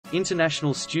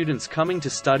International students coming to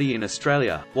study in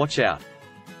Australia, watch out.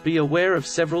 Be aware of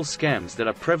several scams that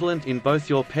are prevalent in both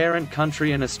your parent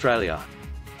country and Australia.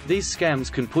 These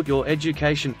scams can put your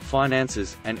education,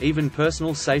 finances, and even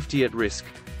personal safety at risk.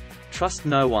 Trust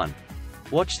no one.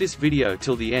 Watch this video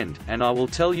till the end, and I will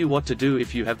tell you what to do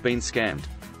if you have been scammed.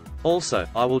 Also,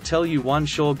 I will tell you one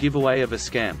sure giveaway of a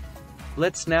scam.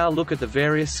 Let's now look at the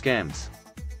various scams.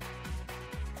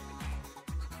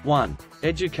 1.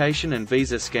 Education and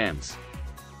visa scams.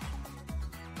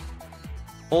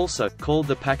 Also called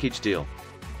the package deal.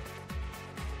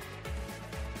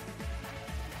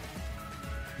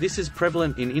 This is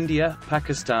prevalent in India,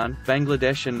 Pakistan,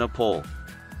 Bangladesh and Nepal.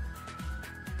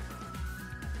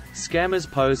 Scammers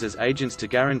pose as agents to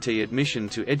guarantee admission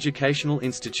to educational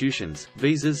institutions,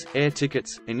 visas, air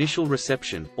tickets, initial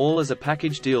reception, all as a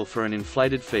package deal for an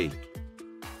inflated fee.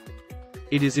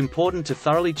 It is important to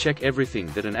thoroughly check everything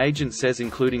that an agent says,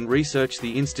 including research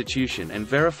the institution and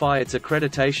verify its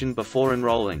accreditation before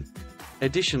enrolling.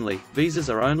 Additionally, visas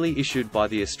are only issued by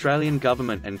the Australian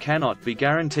government and cannot be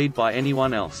guaranteed by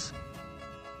anyone else.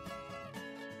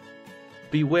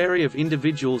 Be wary of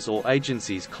individuals or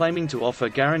agencies claiming to offer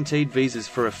guaranteed visas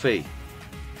for a fee.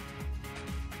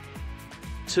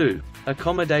 2.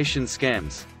 Accommodation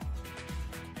scams.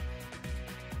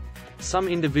 Some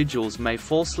individuals may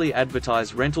falsely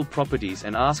advertise rental properties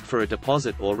and ask for a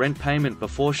deposit or rent payment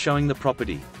before showing the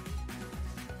property.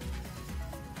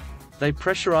 They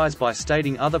pressurize by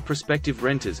stating other prospective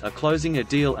renters are closing a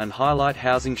deal and highlight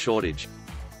housing shortage.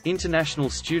 International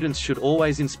students should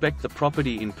always inspect the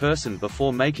property in person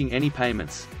before making any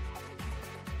payments.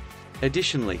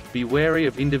 Additionally, be wary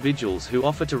of individuals who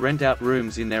offer to rent out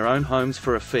rooms in their own homes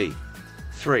for a fee.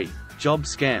 3. Job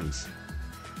scams.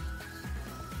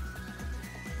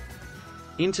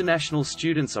 International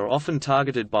students are often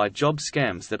targeted by job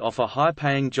scams that offer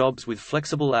high-paying jobs with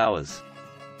flexible hours.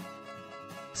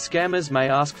 Scammers may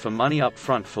ask for money up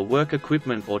front for work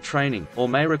equipment or training, or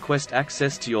may request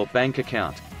access to your bank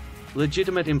account.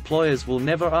 Legitimate employers will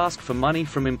never ask for money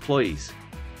from employees.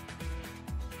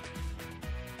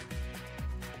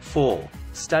 4.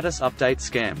 Status update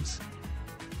scams.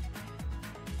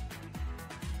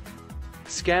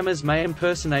 Scammers may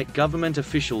impersonate government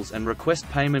officials and request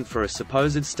payment for a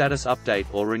supposed status update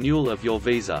or renewal of your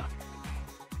visa.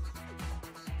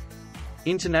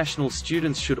 International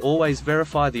students should always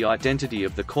verify the identity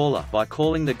of the caller by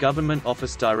calling the government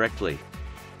office directly.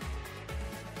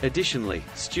 Additionally,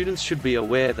 students should be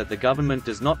aware that the government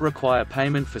does not require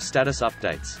payment for status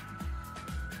updates.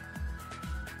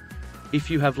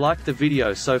 If you have liked the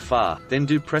video so far, then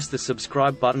do press the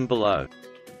subscribe button below.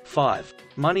 5.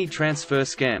 Money transfer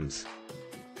scams.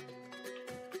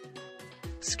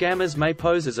 Scammers may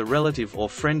pose as a relative or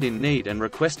friend in need and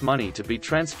request money to be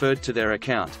transferred to their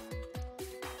account.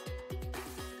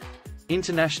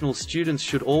 International students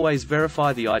should always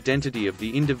verify the identity of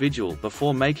the individual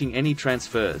before making any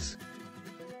transfers.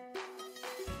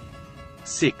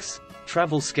 6.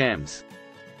 Travel scams.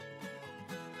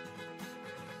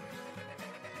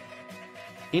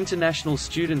 International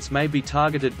students may be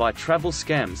targeted by travel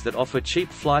scams that offer cheap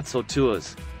flights or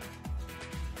tours.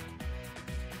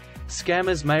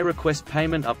 Scammers may request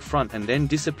payment up front and then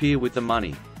disappear with the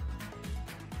money.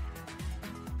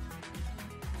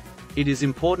 It is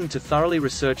important to thoroughly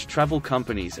research travel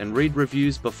companies and read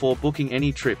reviews before booking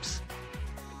any trips.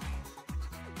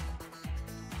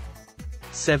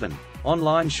 7.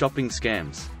 Online shopping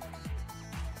scams.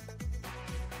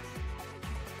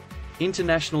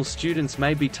 International students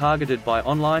may be targeted by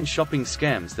online shopping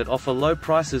scams that offer low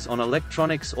prices on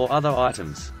electronics or other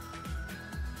items.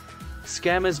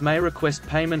 Scammers may request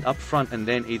payment up front and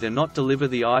then either not deliver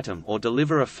the item or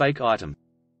deliver a fake item.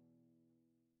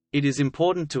 It is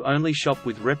important to only shop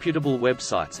with reputable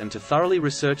websites and to thoroughly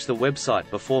research the website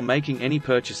before making any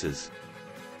purchases.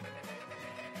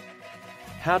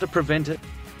 How to prevent it?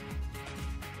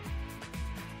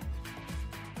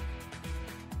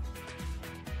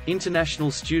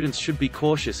 International students should be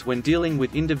cautious when dealing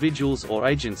with individuals or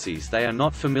agencies they are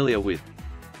not familiar with.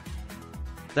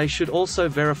 They should also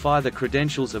verify the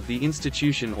credentials of the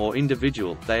institution or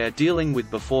individual they are dealing with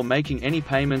before making any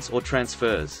payments or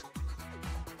transfers.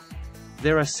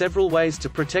 There are several ways to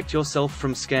protect yourself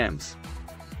from scams.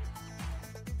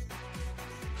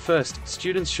 First,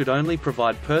 students should only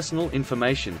provide personal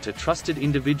information to trusted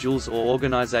individuals or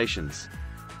organizations.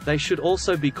 They should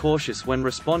also be cautious when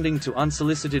responding to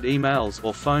unsolicited emails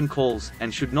or phone calls,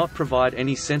 and should not provide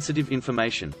any sensitive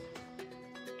information.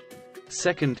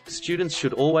 Second, students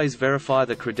should always verify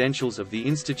the credentials of the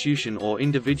institution or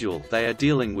individual they are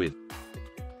dealing with.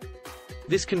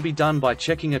 This can be done by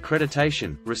checking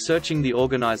accreditation, researching the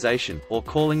organization, or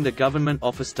calling the government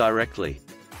office directly.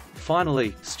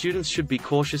 Finally, students should be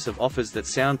cautious of offers that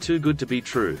sound too good to be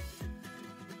true.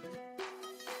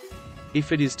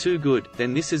 If it is too good,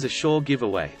 then this is a sure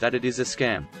giveaway that it is a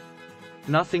scam.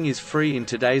 Nothing is free in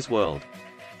today's world.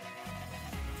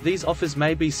 These offers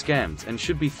may be scams and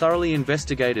should be thoroughly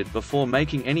investigated before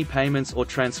making any payments or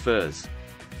transfers.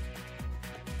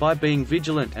 By being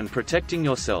vigilant and protecting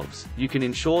yourselves, you can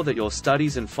ensure that your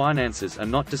studies and finances are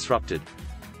not disrupted.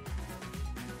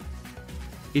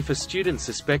 If a student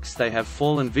suspects they have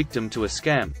fallen victim to a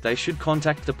scam, they should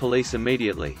contact the police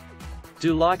immediately.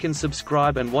 Do like and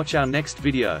subscribe and watch our next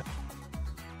video.